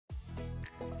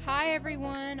Hi,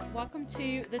 everyone. Welcome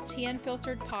to the Tea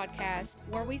Unfiltered podcast,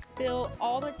 where we spill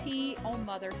all the tea on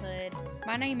motherhood.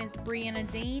 My name is Brianna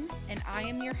Dean, and I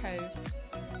am your host.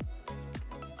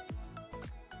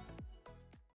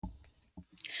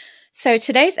 So,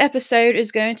 today's episode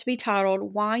is going to be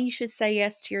titled Why You Should Say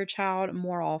Yes to Your Child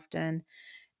More Often.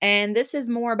 And this is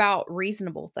more about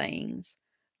reasonable things,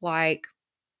 like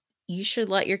you should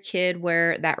let your kid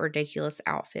wear that ridiculous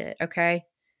outfit, okay?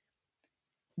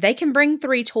 They can bring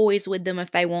 3 toys with them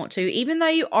if they want to. Even though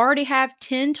you already have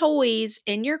 10 toys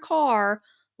in your car,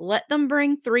 let them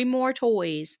bring 3 more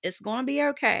toys. It's going to be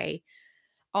okay.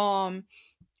 Um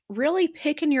really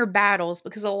picking your battles,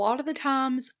 because a lot of the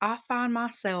times I find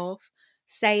myself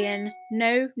saying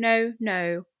no, no,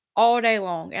 no all day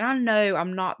long. And I know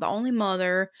I'm not the only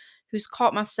mother who's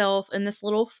caught myself in this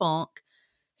little funk.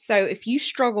 So if you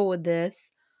struggle with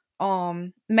this,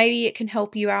 maybe it can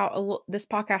help you out this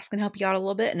podcast can help you out a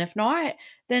little bit. And if not,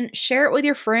 then share it with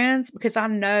your friends, because I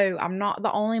know I'm not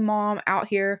the only mom out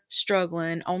here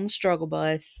struggling on the struggle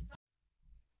bus.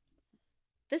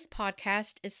 This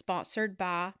podcast is sponsored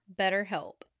by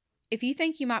BetterHelp. If you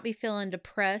think you might be feeling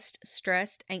depressed,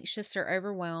 stressed, anxious, or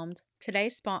overwhelmed,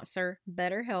 today's sponsor,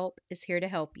 BetterHelp, is here to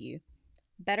help you.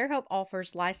 BetterHelp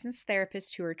offers licensed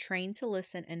therapists who are trained to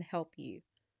listen and help you.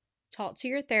 Talk to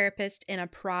your therapist in a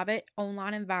private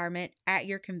online environment at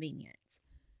your convenience.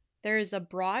 There is a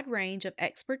broad range of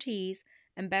expertise,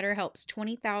 and BetterHelp's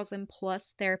 20,000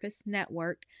 plus therapist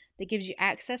network that gives you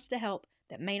access to help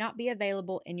that may not be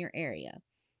available in your area.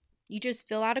 You just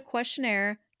fill out a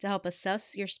questionnaire to help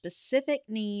assess your specific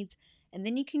needs, and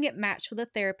then you can get matched with a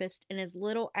therapist in as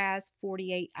little as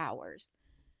 48 hours.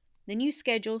 Then you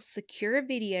schedule secure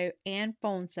video and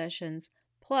phone sessions.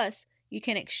 Plus, you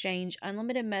can exchange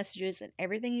unlimited messages, and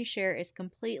everything you share is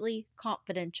completely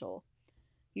confidential.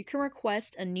 You can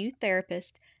request a new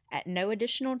therapist at no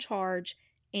additional charge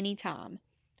anytime.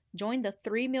 Join the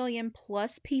 3 million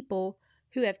plus people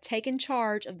who have taken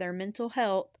charge of their mental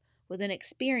health with an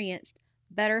experienced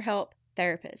BetterHelp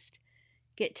therapist.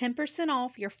 Get 10%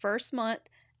 off your first month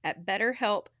at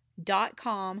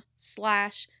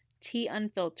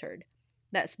betterhelp.com/teaunfiltered.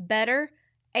 That's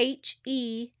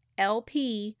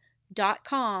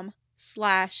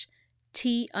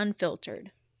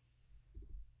betterhelp.com/teaunfiltered.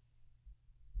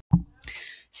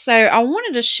 So, I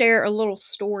wanted to share a little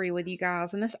story with you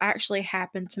guys, and this actually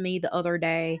happened to me the other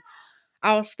day.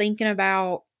 I was thinking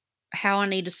about how I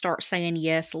need to start saying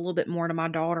yes a little bit more to my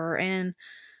daughter, and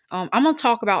I'm going to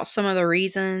talk about some of the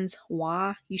reasons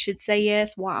why you should say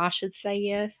yes, why I should say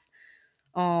yes.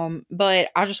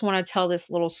 But I just want to tell this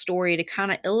little story to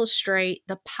kind of illustrate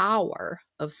the power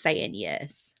of saying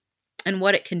yes and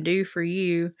what it can do for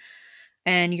you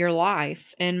and your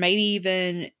life, and maybe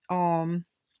even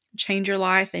change your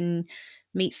life and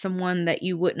meet someone that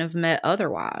you wouldn't have met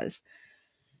otherwise.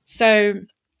 So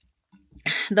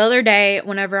the other day,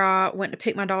 whenever I went to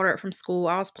pick my daughter up from school,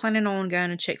 I was planning on going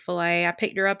to Chick-fil-A. I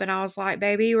picked her up and I was like,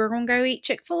 baby, we're going to go eat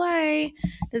Chick-fil-A.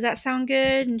 Does that sound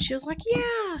good? And she was like,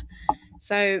 yeah.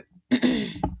 So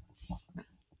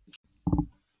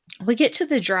we get to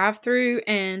the drive-thru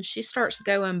and she starts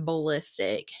going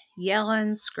ballistic,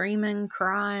 yelling, screaming,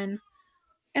 crying.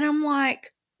 And I'm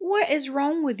like, what is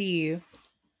wrong with you?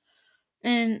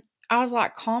 And I was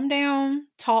like, calm down,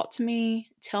 talk to me,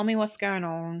 tell me what's going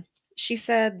on. She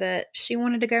said that she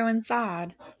wanted to go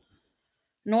inside.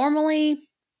 Normally,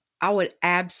 I would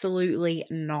absolutely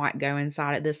not go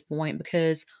inside at this point,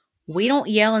 because we don't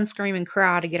yell and scream and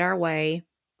cry to get our way.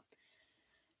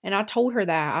 And I told her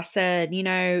that. I said,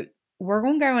 we're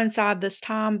going to go inside this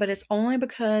time, but it's only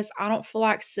because I don't feel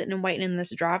like sitting and waiting in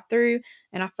this drive-thru,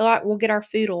 and I feel like we'll get our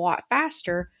food a lot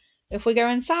faster if we go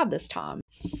inside this time.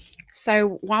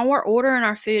 So while we're ordering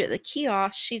our food at the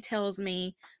kiosk, she tells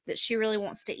me that she really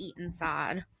wants to eat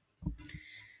inside.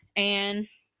 And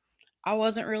I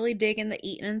wasn't really digging the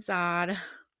eating inside,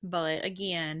 but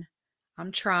again,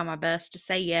 I'm trying my best to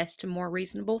say yes to more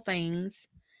reasonable things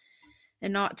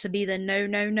and not to be the no,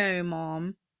 no, no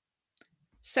mom.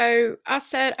 So I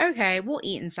said, okay, we'll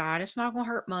eat inside. It's not going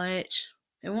to hurt much.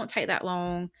 It won't take that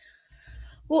long.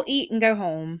 We'll eat and go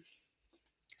home.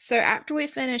 So after we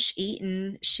finish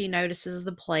eating, she notices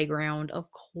the playground, of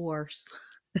course.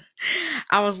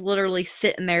 I was literally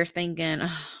sitting there thinking,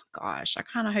 oh gosh, I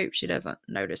kind of hope she doesn't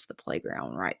notice the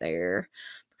playground right there,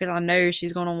 because I know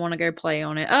she's going to want to go play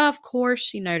on it. Of course,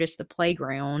 she noticed the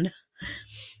playground.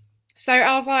 So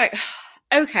I was like,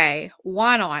 okay,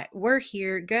 why not? We're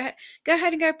here. Go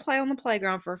ahead and go play on the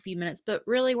playground for a few minutes. But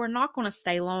really, we're not going to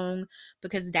stay long,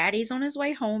 because Daddy's on his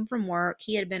way home from work.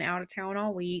 He had been out of town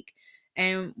all week,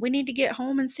 and we need to get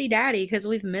home and see Daddy because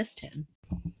we've missed him.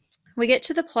 We get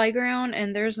to the playground,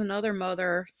 and there's another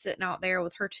mother sitting out there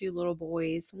with her two little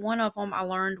boys. One of them I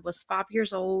learned was 5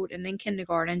 years old and in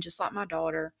kindergarten, just like my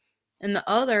daughter. And the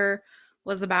other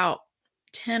was about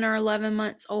 10 or 11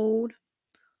 months old,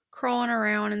 crawling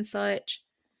around and such.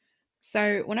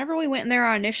 So whenever we went in there,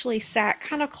 I initially sat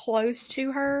kind of close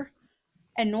to her.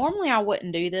 And normally I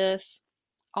wouldn't do this.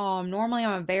 Normally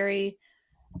I'm a very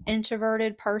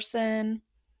introverted person.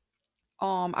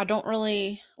 I don't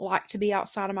really like to be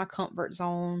outside of my comfort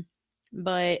zone,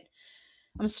 but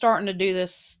I'm starting to do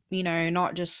this,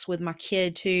 not just with my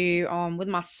kid too, with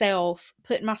myself,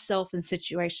 putting myself in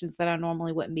situations that I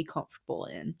normally wouldn't be comfortable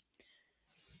in.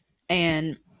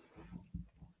 And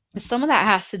some of that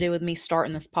has to do with me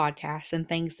starting this podcast and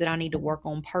things that I need to work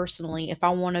on personally if I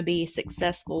want to be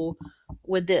successful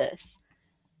with this.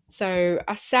 So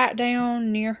I sat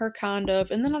down near her kind of,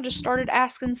 and then I just started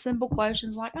asking simple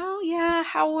questions like, oh yeah,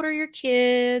 how old are your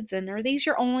kids? And are these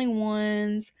your only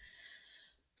ones?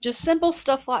 Just simple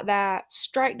stuff like that.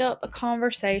 Striked up a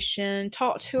conversation,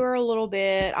 talked to her a little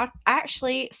bit. I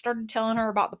actually started telling her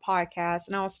about the podcast,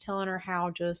 and I was telling her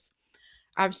how just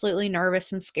absolutely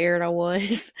nervous and scared I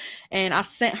was. And I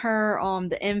sent her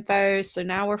the info. So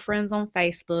now we're friends on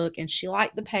Facebook, and she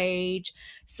liked the page.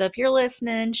 So if you're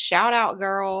listening, shout out,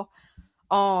 girl.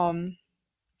 But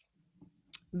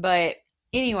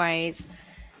anyways,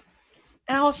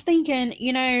 and I was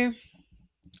thinking,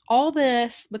 all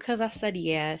this because I said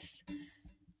yes.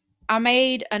 I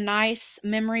made a nice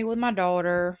memory with my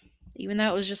daughter, even though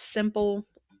it was just simple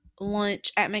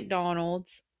lunch at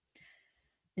McDonald's.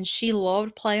 And she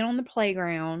loved playing on the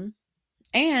playground.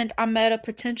 And I met a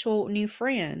potential new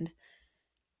friend.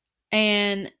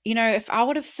 And, if I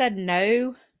would have said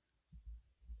no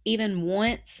even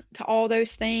once to all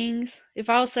those things, if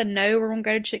I would have said no, we're going to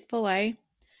go to Chick-fil-A. If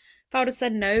I would have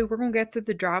said no, we're going to go through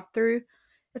the drive-thru.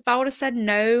 If I would have said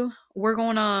no, we're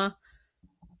going to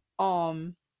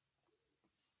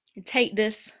take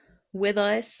this with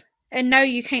us. And no,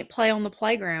 you can't play on the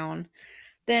playground.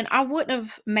 Then I wouldn't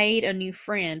have made a new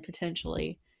friend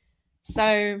potentially.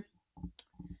 So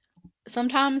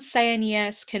sometimes saying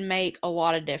yes can make a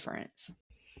lot of difference.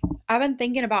 I've been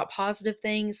thinking about positive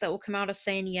things that will come out of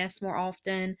saying yes more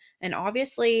often. And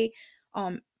obviously,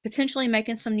 potentially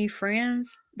making some new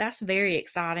friends. That's very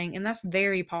exciting and that's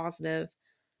very positive.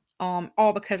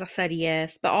 All because I said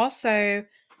yes. But also,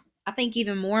 I think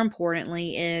even more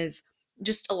importantly is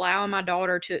just allowing my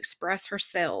daughter to express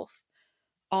herself,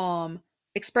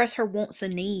 express her wants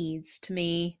and needs to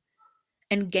me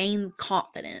and gain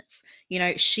confidence.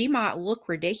 She might look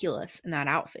ridiculous in that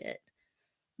outfit,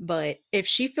 but if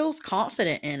she feels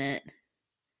confident in it,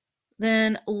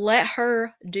 then let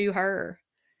her do her.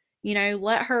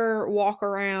 Let her walk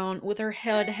around with her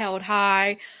head held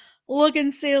high,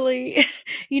 looking silly.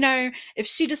 If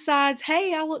she decides,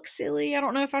 hey, I look silly, I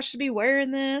don't know if I should be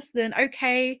wearing this, then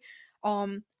okay.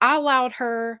 I allowed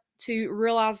her to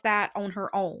realize that on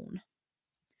her own.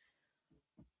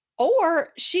 Or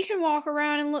she can walk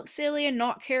around and look silly and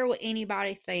not care what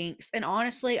anybody thinks. And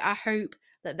honestly, I hope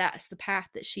that that's the path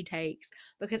that she takes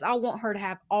because I want her to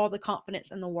have all the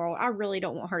confidence in the world. I really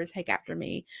don't want her to take after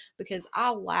me because I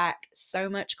lack so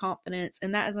much confidence.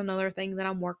 And that is another thing that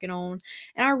I'm working on.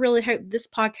 And I really hope this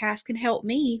podcast can help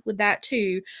me with that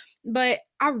too. But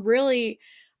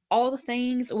all the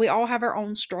things, we all have our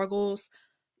own struggles.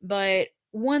 But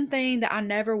one thing that I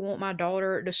never want my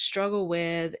daughter to struggle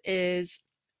with is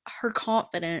her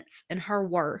confidence and her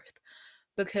worth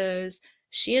because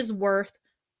she is worth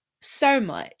so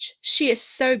much. She is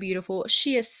so beautiful.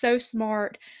 She is so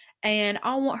smart. And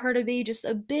I want her to be just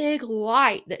a big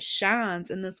light that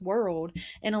shines in this world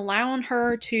and allowing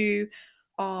her to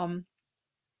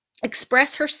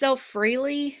express herself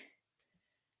freely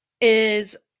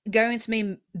is going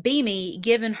to be me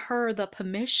giving her the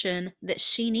permission that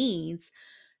she needs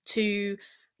to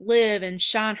live and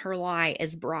shine her light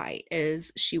as bright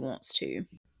as she wants to.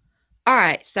 All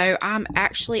right, so I'm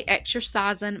actually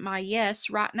exercising my yes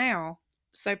right now.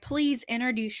 So please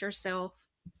introduce yourself.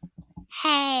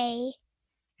 Hey,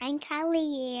 I'm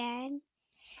Kellyanne.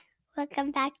 Welcome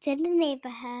back to the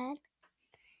neighborhood.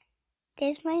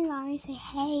 There's my mommy say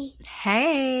hey.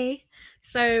 Hey.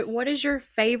 So what is your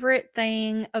favorite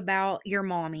thing about your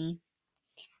mommy?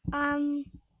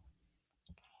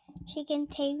 She can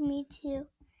take me to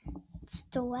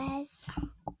stores.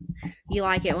 You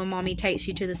like it when mommy takes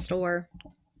you to the store?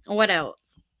 What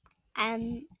else?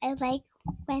 I like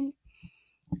when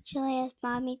Julia's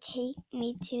mommy take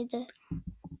me to the,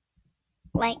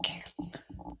 what is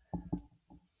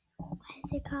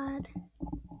it called?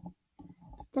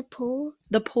 The pool.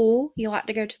 The pool? You like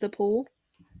to go to the pool?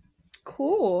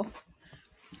 Cool.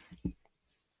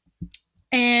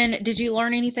 And did you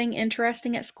learn anything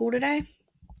interesting at school today?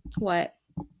 What?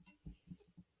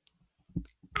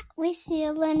 We're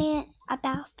still learning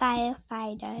about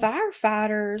firefighters.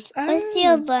 Firefighters. We're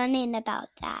still Oh, learning about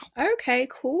that. okay,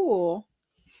 cool.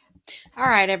 All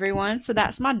right, everyone. So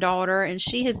that's my daughter, and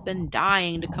she has been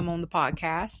dying to come on the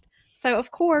podcast. So,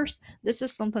 of course, this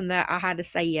is something that I had to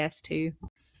say yes to.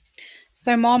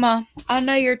 So, Mama, I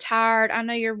know you're tired. I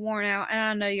know you're worn out, and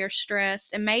I know you're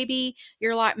stressed. And maybe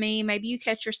you're like me. Maybe you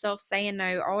catch yourself saying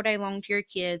no all day long to your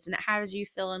kids, and it has you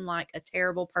feeling like a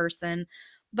terrible person.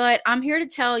 But I'm here to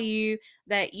tell you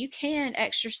that you can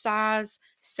exercise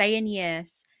saying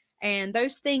yes, and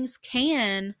those things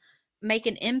can make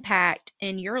an impact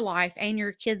in your life and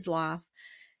your kids' life.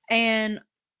 And,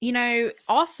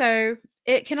 also,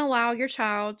 it can allow your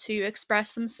child to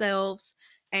express themselves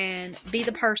and be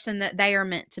the person that they are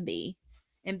meant to be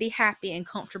and be happy and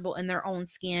comfortable in their own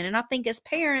skin. And I think as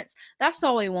parents, that's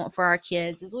all we want for our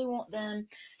kids is we want them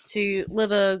to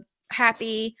live a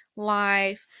happy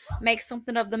life, make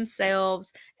something of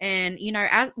themselves. And,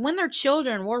 as when they're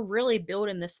children, we're really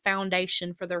building this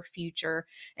foundation for their future.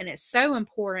 And it's so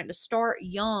important to start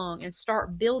young and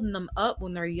start building them up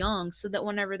when they're young so that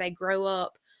whenever they grow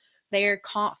up, they're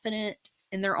confident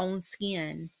in their own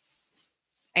skin.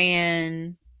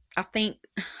 And I think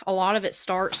a lot of it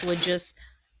starts with just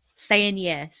saying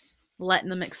yes, letting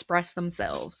them express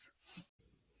themselves.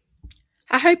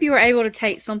 I hope you were able to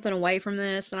take something away from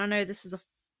this. And I know this is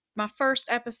my first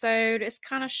episode. It's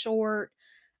kind of short.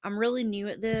 I'm really new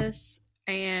at this,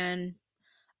 and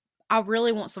I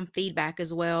really want some feedback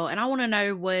as well. And I want to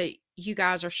know what you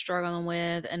guys are struggling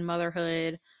with in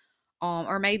motherhood,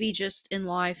 or maybe just in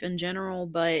life in general.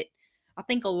 But I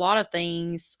think a lot of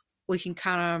things we can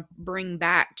kind of bring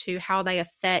back to how they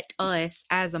affect us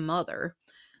as a mother.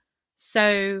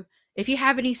 So if you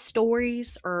have any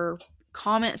stories or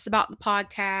comments about the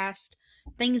podcast,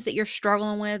 things that you're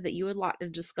struggling with that you would like to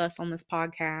discuss on this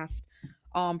podcast,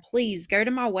 please go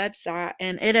to my website,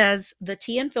 and it is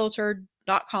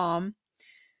theteaunfiltered.com.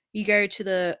 You go to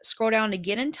the scroll down to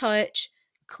get in touch,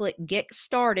 click get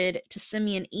started to send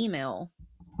me an email.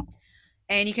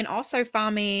 And you can also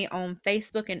find me on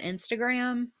Facebook and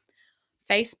Instagram.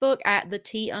 Facebook at the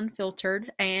Tea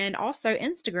Unfiltered, and also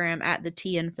Instagram at the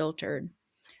Tea Unfiltered.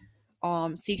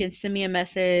 So you can send me a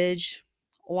message,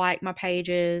 like my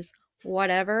pages,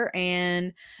 whatever.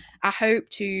 And I hope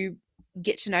to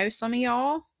get to know some of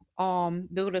y'all,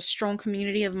 build a strong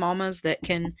community of mamas that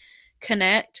can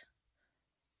connect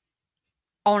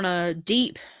on a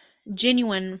deep,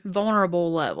 genuine,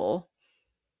 vulnerable level.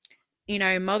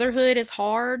 Motherhood is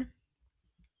hard.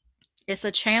 It's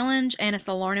a challenge and it's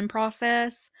a learning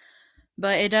process,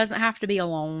 but it doesn't have to be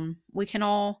alone. We can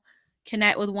all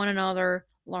connect with one another,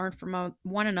 learn from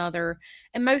one another,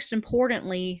 and most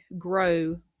importantly,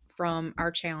 grow from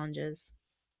our challenges.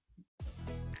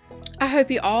 I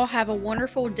hope you all have a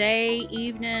wonderful day,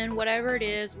 evening, whatever it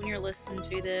is when you're listening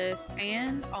to this.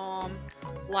 And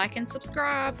like and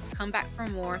subscribe. Come back for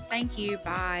more. Thank you.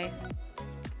 Bye.